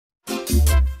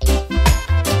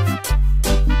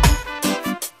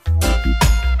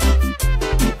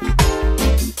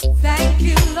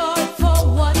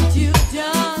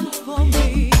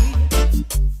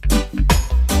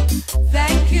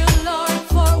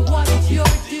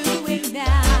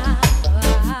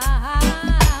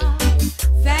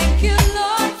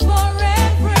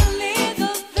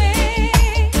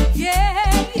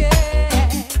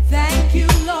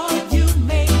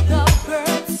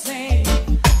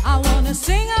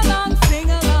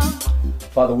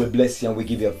Father, we bless you and we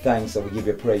give you thanks and we give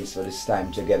you praise for this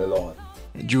time together, Lord.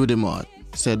 Judy Mowatt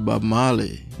said Bob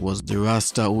Marley was the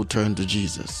Rasta who turned to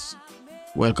Jesus.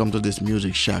 Welcome to this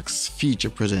Music Shack's feature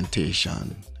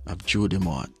presentation of Judy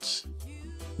Mowatt,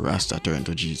 Rasta Turned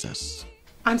To Jesus.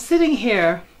 I'm sitting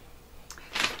here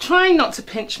trying not to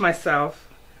pinch myself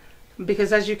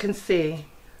because, as you can see,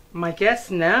 my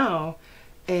guest now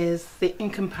is the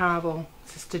incomparable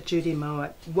Sister Judy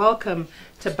Mowatt. Welcome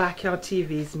to Backyard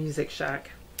TV's Music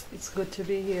Shack. It's good to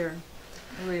be here.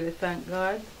 I really thank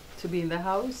God to be in the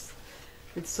house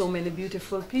with so many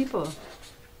beautiful people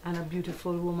and a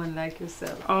beautiful woman like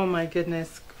yourself. Oh my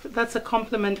goodness, that's a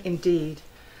compliment indeed.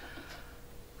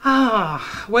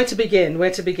 Where to begin?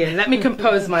 Where to begin? Let me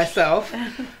compose myself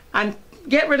and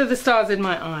get rid of the stars in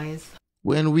my eyes.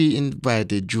 When we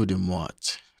invited Judy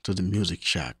Mowatt to the Music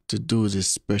Shack to do this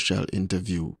special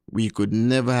interview, we could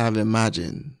never have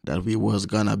imagined that we was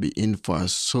gonna be in for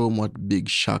so much big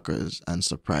shockers and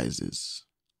surprises.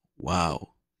 Wow.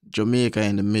 Jamaica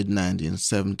in the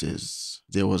mid-1970s,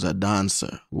 there was a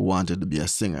dancer who wanted to be a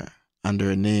singer, and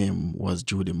her name was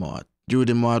Judy Mowatt.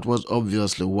 Judy Mowatt was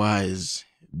obviously wise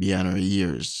beyond her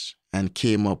years and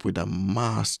came up with a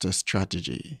master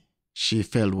strategy she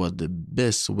felt was the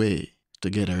best way to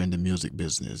get her in the music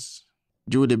business.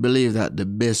 Judy believed that the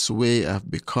best way of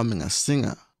becoming a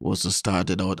singer was to start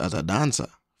it out as a dancer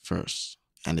first,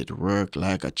 and it worked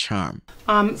like a charm.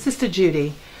 Sister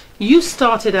Judy, you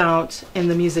started out in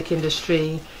the music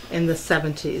industry in the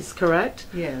 70s, correct?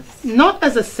 Yes. Not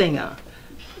as a singer.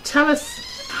 Tell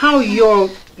us how your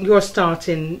start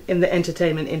in the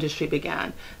entertainment industry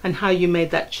began and how you made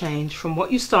that change from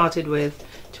what you started with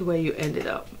to where you ended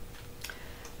up.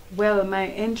 Well, my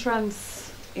entrance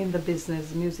in the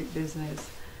business, music business,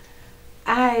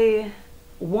 I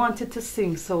wanted to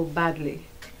sing so badly,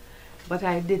 but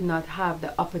I did not have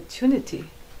the opportunity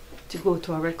to go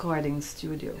to a recording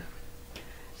studio.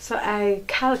 So I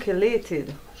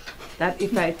calculated that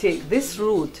if I take this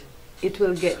route, it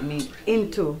will get me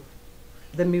into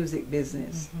the music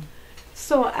business.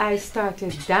 So I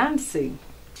started dancing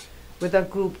with a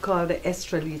group called the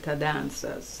Estrelita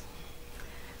Dancers.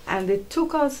 And it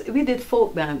took us, we did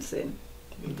folk dancing,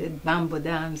 we did bamboo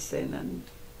dancing, and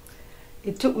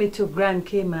it took me to Grand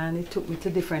Cayman, it took me to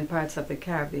different parts of the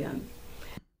Caribbean.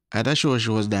 At a show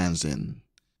she was dancing,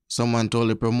 someone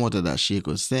told the promoter that she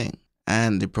could sing,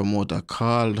 and the promoter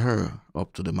called her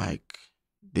up to the mic.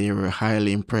 They were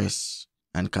highly impressed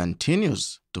and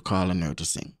continues to call on her to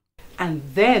sing. And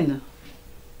then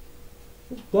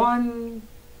one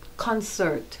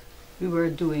concert we were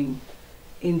doing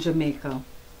in Jamaica,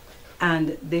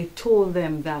 and they told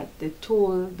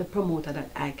the promoter that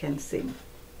I can sing.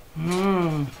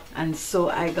 And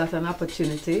so I got an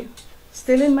opportunity,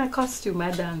 still in my costume, my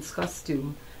dance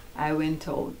costume. I went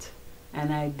out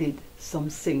and I did some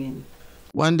singing.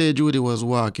 One day Judy was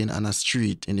walking on a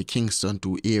street in the Kingston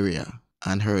 2 area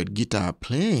and heard guitar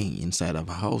playing inside of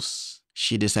a house.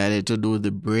 She decided to do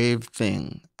the brave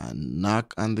thing and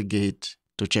knock on the gate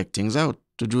to check things out.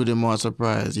 To Judy Mowatt's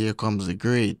surprise, here comes the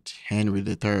great Henry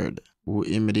III, who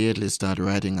immediately started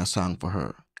writing a song for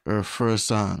her. Her first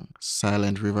song,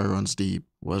 Silent River Runs Deep,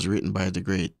 was written by the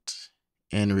great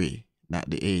Henry, not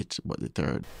the 8th, but the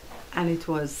 3rd. And it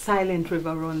was Silent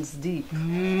River Runs Deep.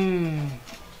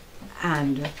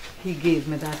 And he gave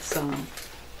me that song.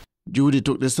 Judy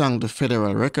took the song to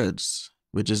Federal Records,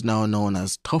 which is now known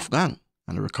as Tough Gang,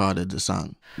 and recorded the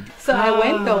song. So I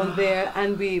went down there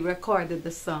and we recorded the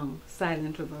song,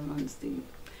 Silent River Runs Deep.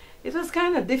 It was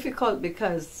kind of difficult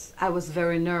because I was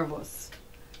very nervous.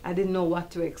 I didn't know what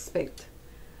to expect.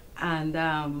 And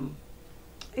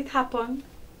it happened,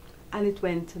 and it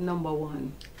went to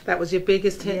 #1. That was your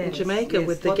biggest hit in Jamaica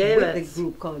with the Gaylets. With the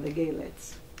group called the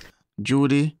Gaylets.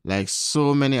 Judy, like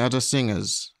so many other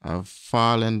singers, have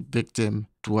fallen victim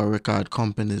to a record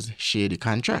company's shady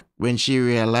contract. When she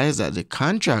realized that the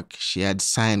contract she had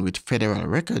signed with Federal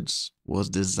Records was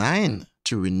designed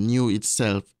to renew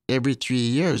itself every 3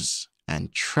 years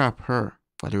and trap her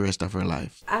for the rest of her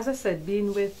life. As I said,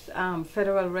 being with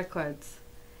Federal Records,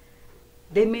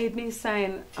 they made me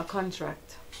sign a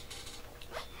contract.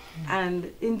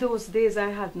 And in those days,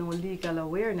 I had no legal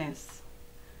awareness.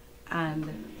 And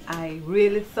I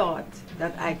really thought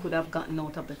that I could have gotten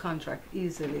out of the contract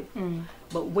easily.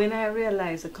 But when I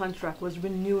realized the contract was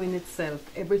renewing itself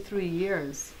every 3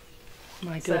 years,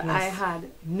 My so goodness. I had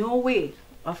no way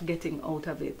of getting out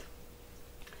of it.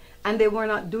 And they were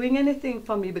not doing anything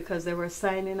for me because they were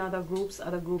signing other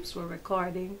groups were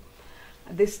recording.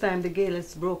 This time the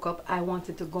Gaylets broke up. I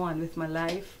wanted to go on with my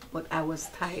life, but I was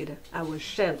tied. I was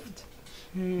shelved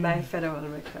by Federal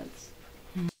Records.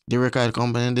 The record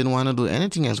company didn't want to do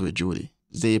anything else with Judy.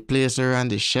 They placed her on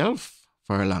the shelf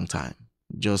for a long time,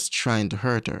 just trying to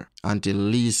hurt her, until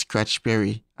Lee Scratch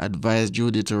Perry advised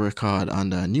Judy to record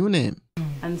under a new name.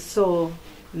 And so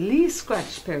Lee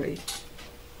Scratch Perry,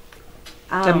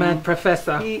 The mad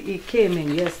professor. he came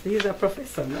in, yes, he's a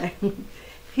professor, right?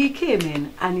 He came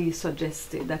in and he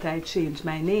suggested that I change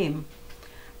my name.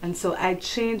 And so I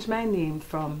changed my name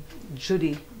from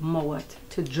Judy Mowatt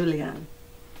to Julian.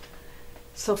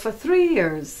 So for 3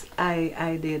 years,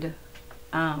 I did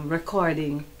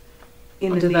recording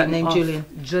in under the that name name, of Julian.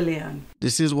 Julian.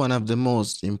 This is one of the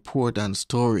most important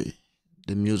story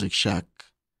the Music Shack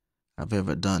have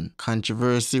ever done.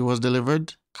 Controversy was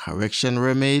delivered, correction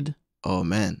were made. Oh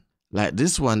man, like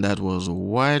this one that was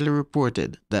widely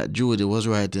reported that Judy was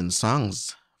writing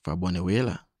songs for Bunny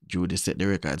Wailer. Judy set the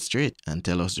record straight and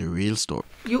tell us the real story.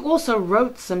 You also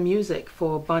wrote some music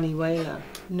for Bunny Wailer.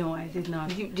 No, I did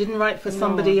not. You didn't write for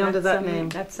somebody No, under that's that a- name?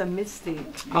 That's a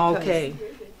mistake. because Okay.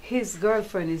 His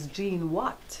girlfriend is Jean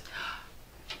Watt.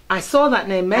 I saw that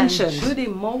name mentioned. And Judy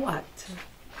Mowatt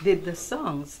did the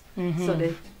songs. So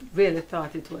they really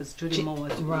thought it was Judy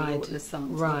Mowatt who right, wrote the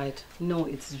songs. right. No,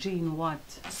 it's Jean Watt.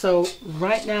 So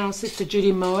right now, Sister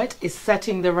Judy Mowatt is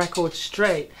setting the record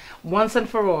straight. Once and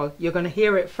for all, you're going to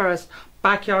hear it first.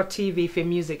 Backyard TV for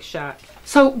Music Shack.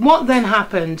 So what then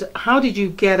happened? How did you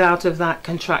get out of that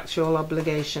contractual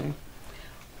obligation?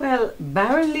 Well,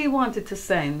 Baron Lee wanted to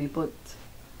sign me, but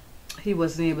he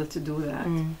wasn't able to do that.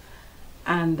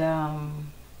 And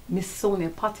Miss Sonia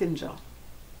Pottinger,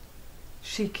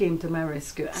 she came to my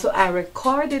rescue. So I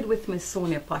recorded with Miss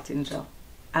Sonia Pottinger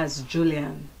as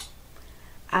Julian.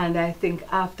 And I think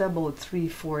after about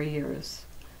 3-4 years,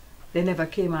 they never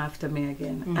came after me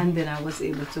again. And then I was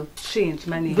able to change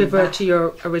my name Revert back to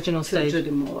your original to stage.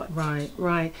 Judy Mowatt. Right,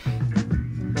 right.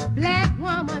 Black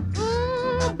woman,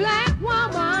 ooh, black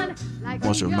woman. Like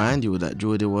Must a young- remind you that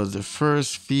Judy was the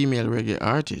first female reggae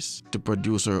artist to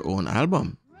produce her own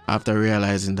album after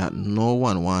realizing that no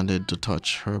one wanted to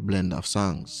touch her blend of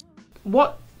songs.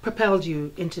 What propelled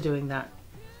you into doing that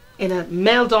in a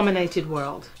male-dominated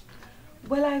world?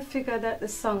 Well, I figured that the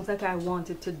songs that I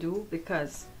wanted to do,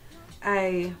 because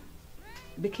I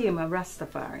became a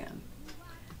Rastafarian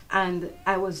and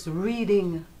I was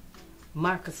reading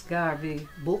Marcus Garvey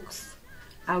books.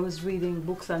 I was reading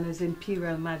books on His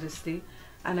Imperial Majesty,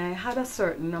 and I had a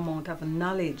certain amount of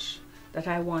knowledge that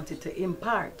I wanted to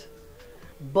impart.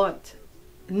 But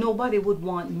nobody would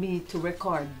want me to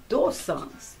record those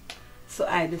songs. So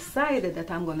I decided that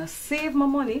I'm going to save my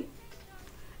money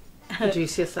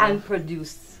Produce yourself. and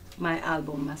produce my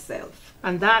album myself.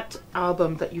 And that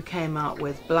album that you came out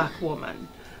with, Black Woman,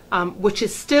 which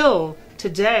is still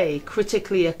today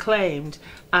critically acclaimed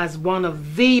as one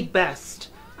of the best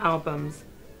albums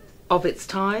of its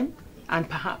time and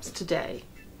perhaps today.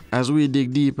 As we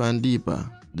dig deeper and deeper,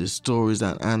 the stories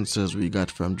and answers we got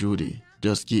from Judy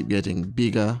just keep getting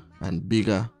bigger and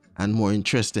bigger and more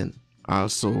interesting,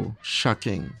 also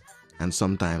shocking and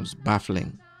sometimes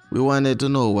baffling. We wanted to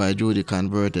know why Judy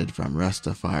converted from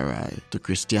Rastafari to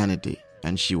Christianity,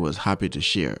 and she was happy to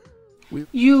share.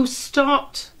 You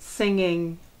stopped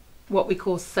singing what we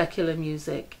call secular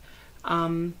music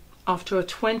after a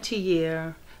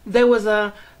 20-year. There was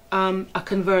a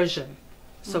conversion,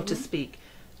 so to speak.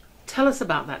 Tell us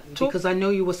about that, because I know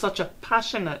you were such a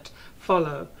passionate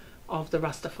follower of the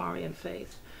Rastafarian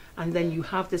faith, and then you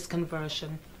have this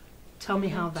conversion. Tell me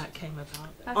how that came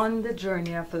about. On the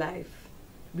journey of life,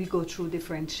 we go through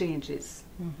different changes.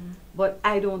 But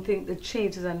I don't think the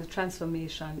changes and the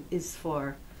transformation is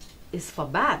for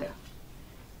bad.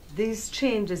 These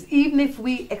changes, even if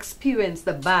we experience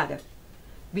the bad,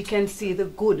 we can see the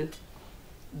good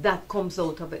that comes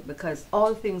out of it, because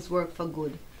all things work for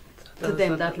good to Those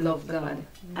them that that love love the God Lord.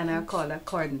 and are called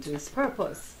according to His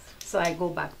purpose. So I go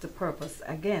back to purpose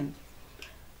again.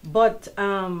 But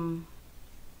I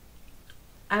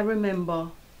remember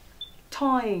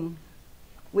toying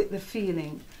with the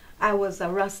feeling. I was a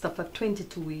Rasta for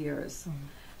 22 years.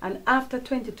 And after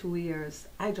 22 years,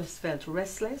 I just felt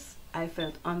restless. I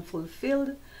felt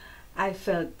unfulfilled. I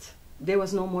felt there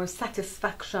was no more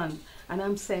satisfaction. And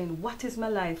I'm saying, what is my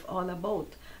life all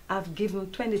about? I've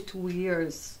given 22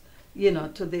 years,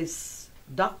 to this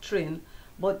doctrine,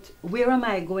 but where am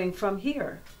I going from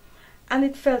here? And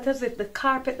it felt as if the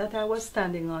carpet that I was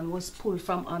standing on was pulled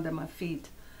from under my feet,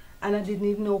 and I didn't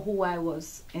even know who I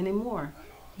was anymore.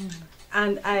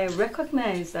 And I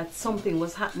recognized that something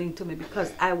was happening to me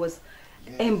because I was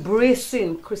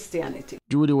embracing Christianity.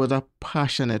 Judy was a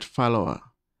passionate follower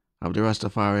of the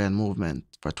Rastafarian movement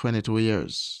for 22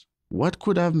 years. What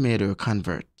could have made her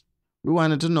convert? We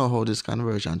wanted to know how this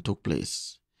conversion took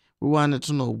place. We wanted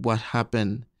to know what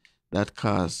happened that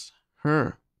caused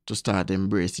her to start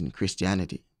embracing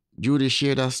Christianity. Judy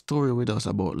shared a story with us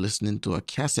about listening to a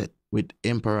cassette with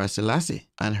Emperor Selassie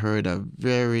and heard a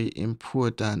very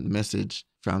important message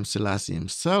from Selassie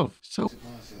himself.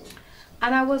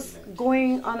 And I was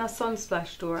going on a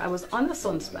Sunsplash tour. I was on a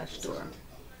Sunsplash tour,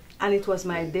 and it was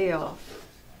my day off.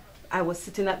 I was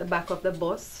sitting at the back of the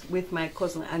bus with my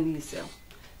cousin Anisha.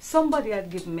 Somebody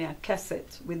had given me a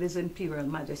cassette with His Imperial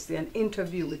Majesty, an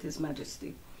interview with His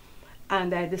Majesty.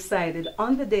 And I decided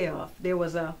on the day off, there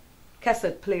was a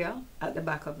cassette player at the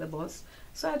back of the bus.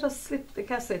 So I just slipped the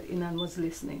cassette in and was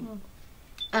listening.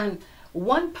 And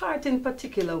one part in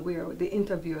particular where the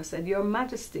interviewer said, "Your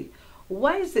Majesty,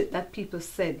 why is it that people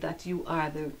said that you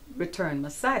are the returned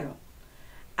Messiah?"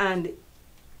 And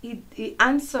he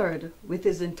answered with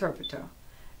his interpreter.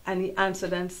 And he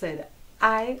answered and said,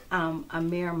 "I am a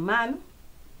mere man,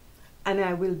 and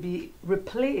I will be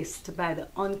replaced by the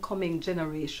oncoming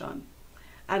generation.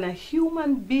 And a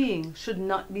human being should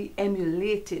not be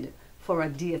emulated for a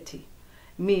deity."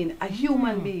 Mean a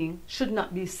human being should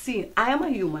not be seen. I am a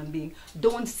human being.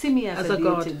 Don't see me as a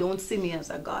deity. Don't see me as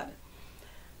a god.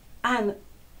 And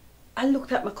I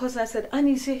looked at my cousin. I said,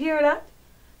 "Anis, you hear that?"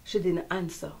 She didn't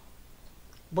answer.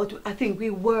 But I think we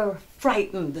were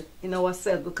frightened in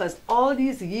ourselves because all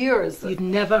these years you'd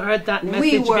never heard that message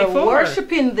we were before.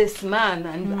 worshiping this man,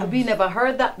 and we never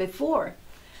heard that before.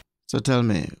 So tell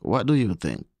me, what do you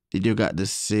think? Did you get the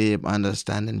same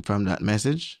understanding from that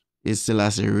message? Is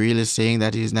Selassie really saying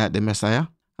that he's not the Messiah?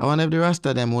 I wonder if the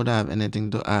Rasta them would have anything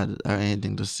to add or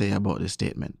anything to say about this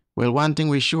statement. Well, one thing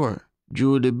we're sure,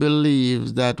 Judy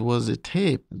believes that was the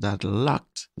tape that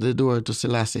locked the door to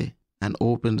Selassie and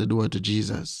opened the door to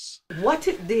Jesus. What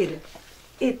it did,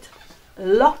 it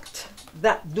locked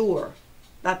that door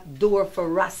for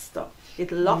Rasta.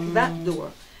 It locked that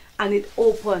door, and it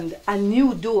opened a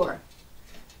new door,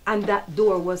 and that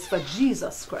door was for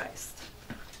Jesus Christ.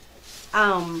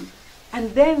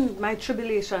 And then my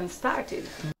tribulation started.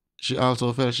 She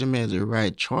also felt she made the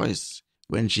right choice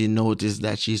when she noticed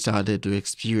that she started to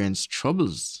experience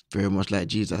troubles, very much like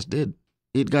Jesus did.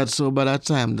 It got so bad at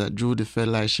times that Judy felt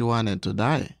like she wanted to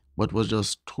die, but was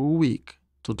just too weak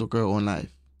to take her own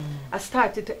life. I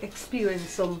started to experience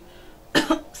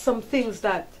some things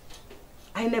that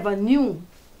I never knew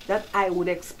that I would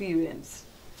experience.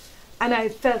 And I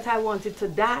felt I wanted to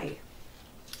die,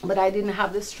 but I didn't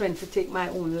have the strength to take my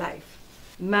own life.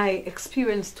 My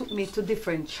experience took me to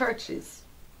different churches.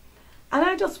 And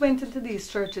I just went into these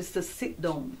churches to sit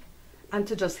down and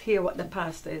to just hear what the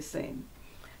pastor is saying.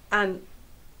 And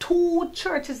 2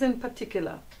 churches in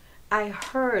particular, I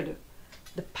heard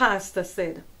the pastor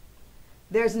said,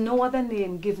 "There's no other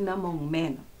name given among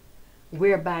men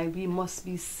whereby we must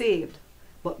be saved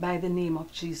but by the name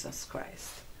of Jesus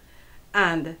Christ.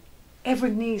 And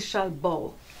every knee shall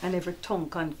bow and every tongue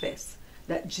confess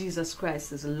that Jesus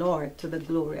Christ is Lord to the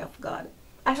glory of God."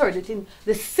 I heard it in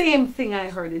the same thing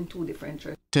I heard in 2 different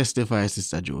churches. Testify,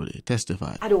 Sister Judy,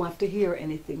 testify. I don't have to hear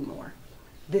anything more.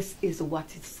 This is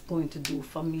what it's going to do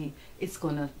for me. It's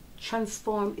going to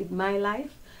transform in my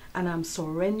life, and I'm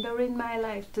surrendering my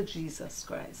life to Jesus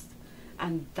Christ.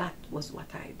 And that was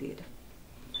what I did.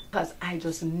 Because I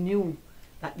just knew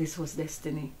that this was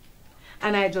destiny.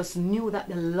 And I just knew that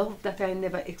the love that I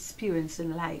never experienced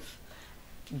in life,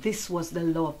 this was the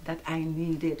love that I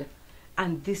needed.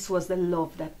 And this was the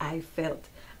love that I felt.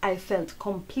 I felt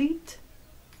complete,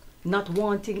 not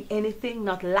wanting anything,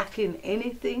 not lacking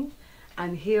anything.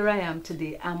 And here I am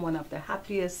today. I'm one of the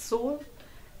happiest souls.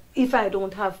 If I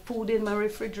don't have food in my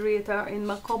refrigerator, in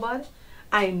my cupboard,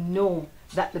 I know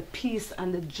that the peace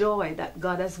and the joy that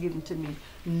God has given to me,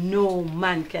 no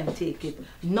man can take it.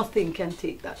 Nothing can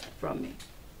take that from me.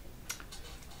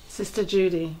 Sister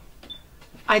Judy,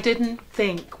 I didn't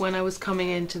think when I was coming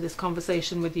into this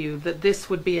conversation with you that this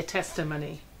would be a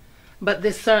testimony, but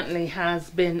this certainly has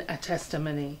been a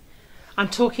testimony. I'm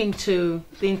talking to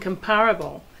the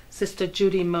incomparable Sister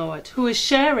Judy Mowatt, who is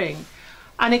sharing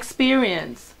an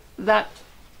experience that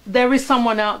there is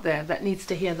someone out there that needs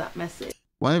to hear that message.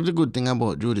 One of the good things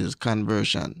about Judy's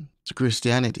conversion to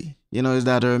Christianity, is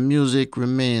that her music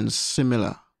remains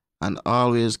similar and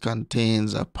always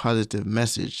contains a positive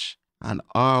message and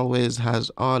always has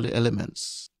all the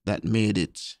elements that made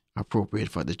it appropriate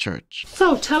for the church.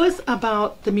 So tell us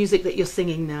about the music that you're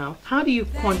singing now. How do you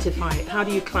quantify it? How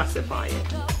do you classify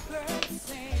it?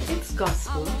 It's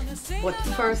gospel, but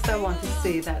first I want to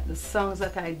say that the songs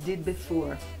that I did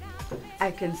before, I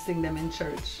can sing them in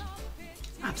church.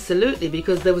 Absolutely,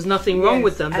 because there was nothing wrong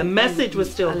with them. The message was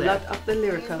still there. A lot of the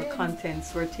lyrical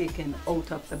contents were taken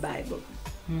out of the Bible.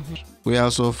 We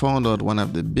also found out one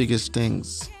of the biggest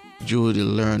things Judy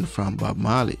learned from Bob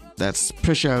Marley. That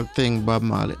special thing Bob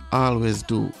Marley always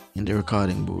do in the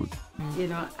recording booth. You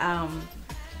know,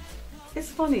 it's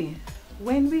funny,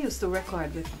 when we used to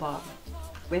record with Bob,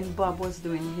 when Bob was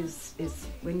doing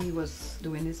when he was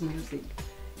doing his music,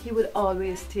 he would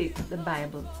always take the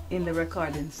Bible in the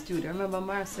recording studio. Remember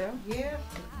Marcel? Yeah.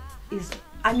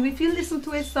 And if you listen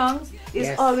to his songs, he's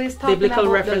Yes. always talking Biblical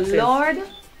about references. the Lord.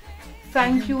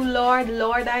 Thank you, Lord.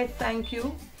 Lord, I thank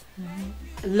you.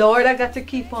 Lord, I got to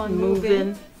keep on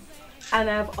moving. And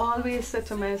I've always said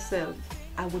to myself,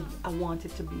 I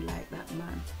wanted to be like that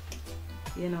man.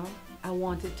 You know, I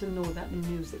wanted to know that the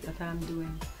music that I'm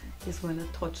doing is going to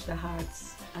touch the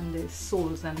hearts and the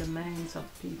souls and the minds of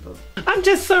people. I'm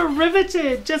just so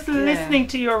riveted just listening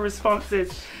to your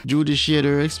responses. Judy shared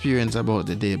her experience about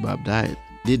the day Bob died.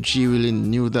 Did she really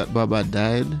knew that Bob had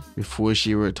died before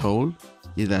she were told?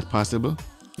 Is that possible?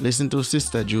 Listen to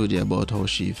Sister Judy about how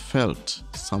she felt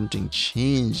something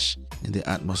changed in the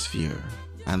atmosphere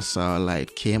and saw a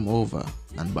light came over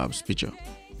on Bob's picture.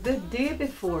 The day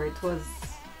before,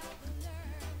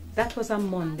 that was a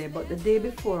Monday, but the day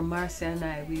before, Marcia and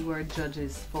I, we were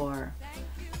judges for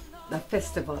the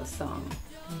festival song.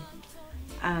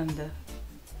 And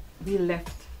we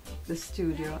left the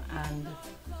studio, and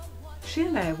she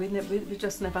and I, we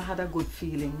just never had a good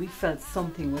feeling. We felt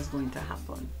something was going to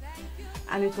happen.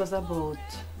 And it was about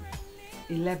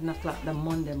 11 o'clock the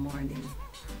Monday morning.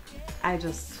 I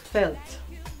just felt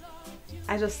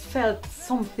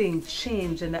something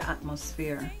change in the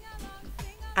atmosphere.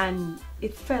 And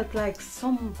it felt like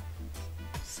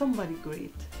somebody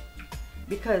great.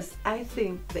 Because I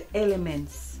think the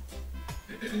elements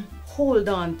hold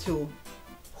on to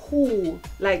who,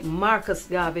 like Marcus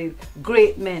Garvey,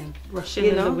 great men. Rushing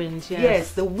in the wind, yes.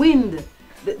 Yes, the wind.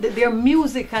 Their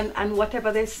music and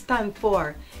whatever they stand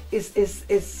for is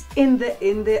in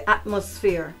the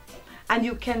atmosphere, and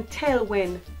you can tell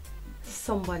when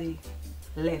somebody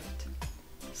left,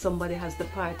 somebody has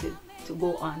departed to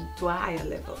go on to a higher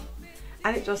level,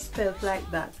 and it just felt like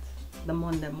that the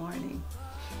Monday morning,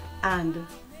 and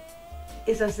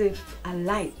it's as if a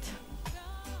light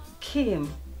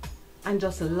came and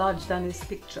just lodged on his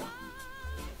picture,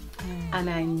 and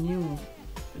I knew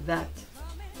that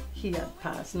he had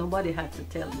passed. Nobody had to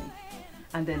tell me.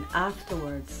 And then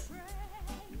afterwards,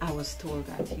 I was told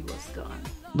that he was gone.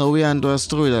 Now we are onto a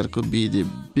story that could be the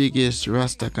biggest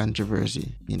Rasta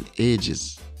controversy in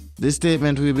ages. This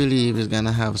statement, we believe, is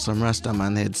gonna have some Rasta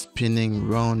man head spinning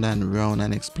round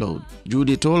and explode.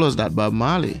 Judy told us that Bob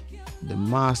Marley, the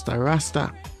master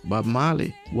Rasta, Bob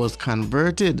Marley, was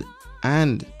converted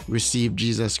and received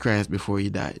Jesus Christ before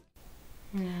he died.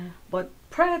 Yeah. But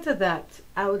prior to that,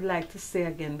 I would like to say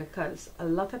again, because a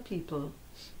lot of people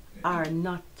are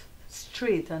not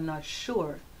straight and not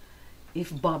sure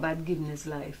if Bob had given his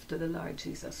life to the Lord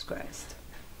Jesus Christ.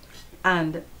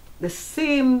 And the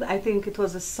same, I think it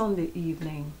was a Sunday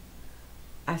evening,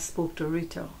 I spoke to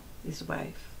Rita, his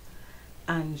wife,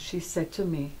 and she said to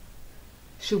me,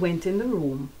 she went in the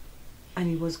room and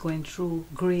he was going through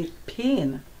great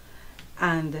pain,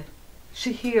 and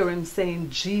she hear him saying,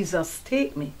 Jesus,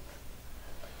 take me.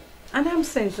 And I'm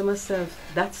saying to myself,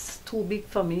 that's too big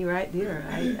for me right there.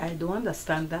 I don't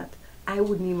understand that. I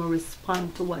wouldn't even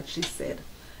respond to what she said,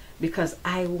 because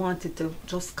I wanted to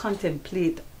just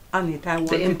contemplate on it. I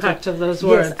wanted the impact of those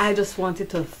words. Yes, I just wanted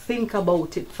to think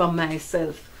about it for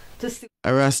myself. To see.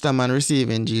 A Rasta man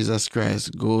receiving Jesus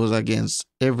Christ goes against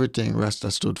everything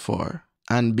Rasta stood for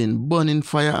and been burning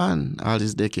fire on all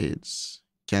these decades.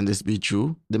 Can this be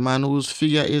true? The man whose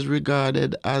figure is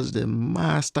regarded as the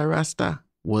master Rasta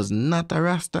was not a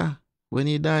Rasta when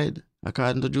he died,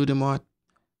 according to Judy Mowatt.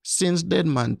 Since dead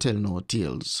man tell no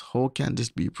tales, how can this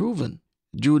be proven?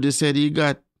 Judy said he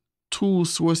got two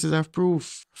sources of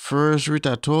proof. First,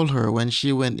 Rita told her when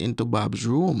she went into Bob's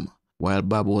room while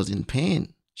Bob was in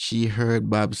pain, she heard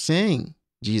Bob saying,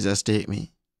 Jesus take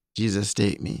me, Jesus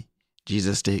take me,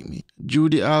 Jesus take me.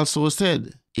 Judy also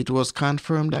said it was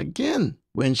confirmed again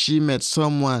when she met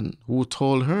someone who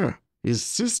told her his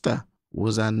sister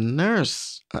was a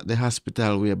nurse at the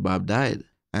hospital where Bob died,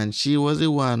 and she was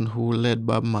the one who led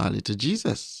Bob Marley to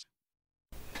Jesus.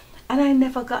 And I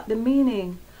never got the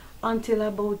meaning until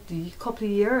about a couple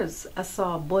of years. I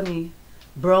saw Bunny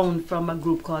Brown from a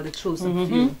group called The Chosen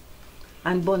Few.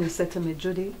 And Bunny said to me,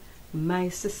 Judy, my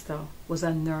sister was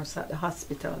a nurse at the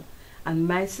hospital, and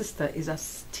my sister is a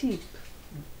steep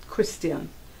Christian,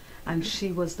 and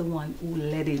she was the one who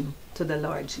led him to the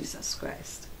Lord Jesus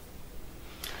Christ.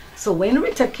 So when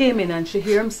Rita came in and she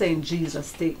heard him saying,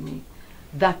 Jesus, take me,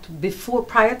 that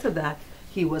prior to that,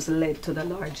 he was led to the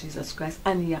Lord Jesus Christ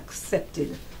and he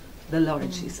accepted the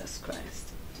Lord Jesus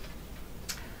Christ.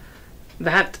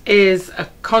 That is a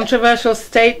controversial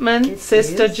statement,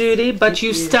 Sister Judy, but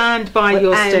you stand by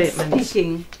your statement. I'm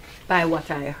speaking by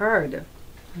what I heard.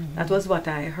 That was what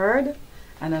I heard,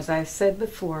 and as I said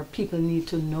before, people need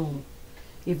to know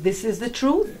if this is the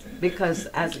truth, because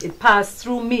as it passed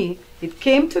through me, it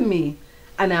came to me,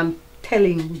 and I'm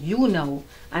telling you now,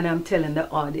 and I'm telling the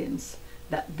audience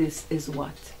that this is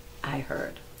what I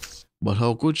heard. But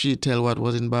how could she tell what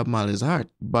was in Bob Marley's heart?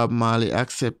 Bob Marley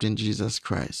accepting Jesus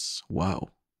Christ. Wow.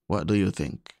 What do you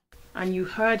think? And you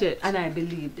heard it. And I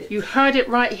believed it. You heard it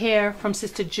right here from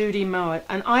Sister Judy Mowatt.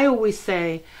 And I always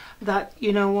say that,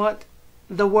 you know what?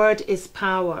 The word is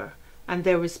power. And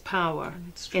there is power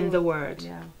in the word.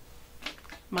 Yeah.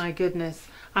 My goodness.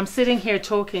 I'm sitting here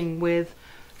talking with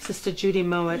Sister Judy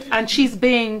Mowatt. And she's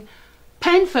being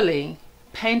painfully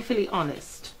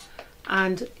honest.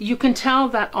 And you can tell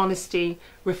that honesty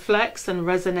reflects and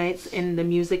resonates in the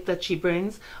music that she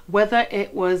brings, whether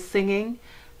it was singing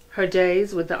her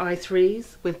days with the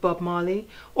iThrees, with Bob Marley,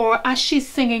 or as she's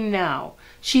singing now.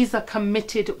 She's a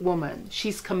committed woman.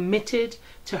 She's committed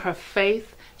to her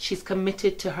faith. She's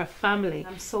committed to her family.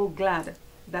 I'm so glad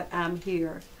that I'm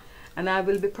here. And I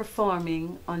will be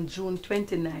performing on June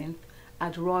 29th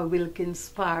at Roy Wilkins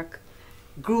Park,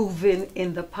 Groovin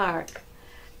In The Park.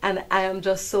 And I am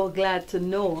just so glad to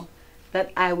know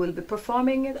that I will be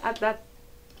performing it at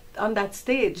on that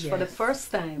stage for the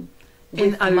first time.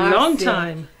 In a long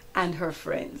time. And her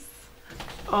friends.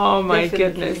 Oh my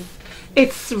goodness.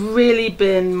 It's really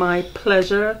been my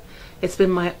pleasure. It's been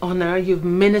my honor. You've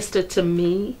ministered to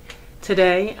me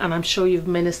today, and I'm sure you've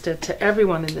ministered to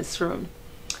everyone in this room.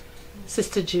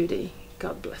 Sister Judy,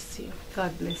 God bless you.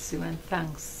 God bless you, and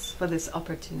thanks for this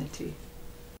opportunity.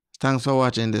 Thanks for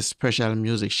watching this special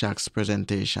Music Shack's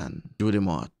presentation. Judy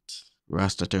Mowatt,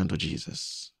 Rasta Turned To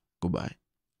Jesus. Goodbye.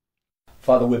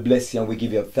 Father, we bless you and we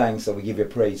give you thanks and we give you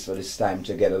praise for this time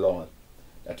together, Lord.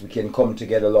 That we can come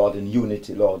together, Lord, in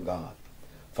unity, Lord God.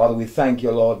 Father, we thank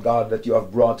you, Lord God, that you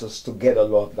have brought us together,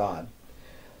 Lord God.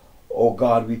 Oh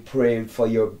God, we pray for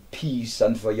your peace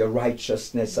and for your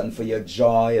righteousness and for your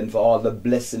joy and for all the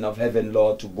blessing of heaven,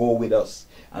 Lord, to go with us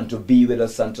and to be with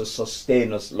us and to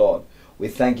sustain us, Lord. We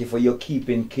thank you for your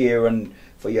keeping care and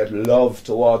for your love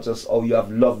towards us. Oh, you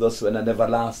have loved us with an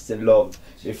everlasting love.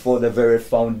 Before the very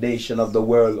foundation of the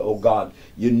world, oh God,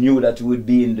 you knew that we would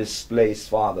be in this place,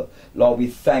 Father. Lord, we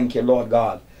thank you, Lord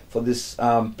God, for this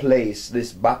place,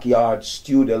 this backyard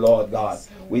studio, Lord God.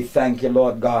 We thank you,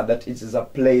 Lord God, that it is a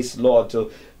place, Lord,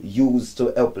 to use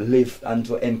to uplift and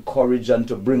to encourage and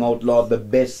to bring out, Lord, the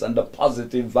best and the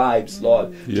positive vibes,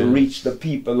 Lord, to reach the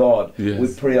people, Lord.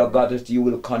 We pray, oh God, that you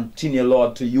will continue,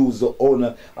 Lord, to use the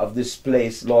owner of this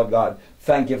place, Lord God.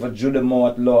 Thank you for Judy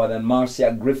Mowatt, Lord, and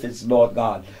Marcia Griffiths, Lord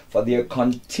God, for their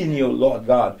continual, Lord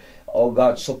God, oh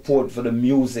God, support for the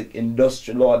music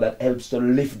industry, Lord, that helps to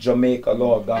lift Jamaica,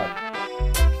 Lord God.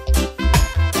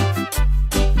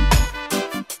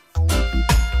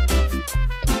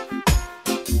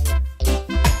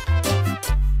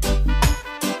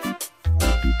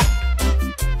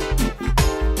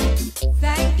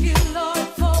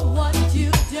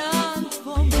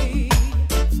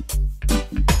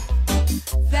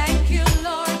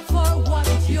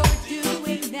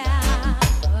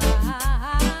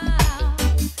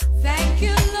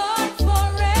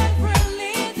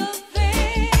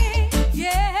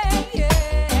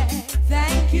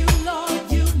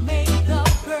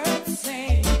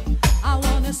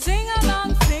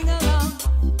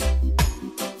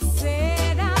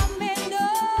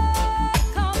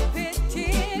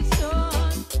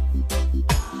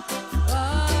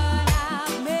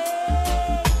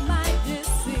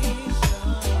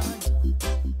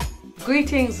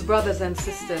 Greetings, brothers and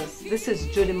sisters. This is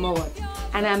Judy Mowatt,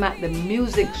 and I'm at the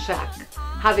Music Shack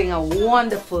having a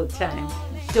wonderful time.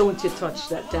 Don't you touch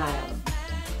that dial.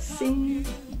 Sing.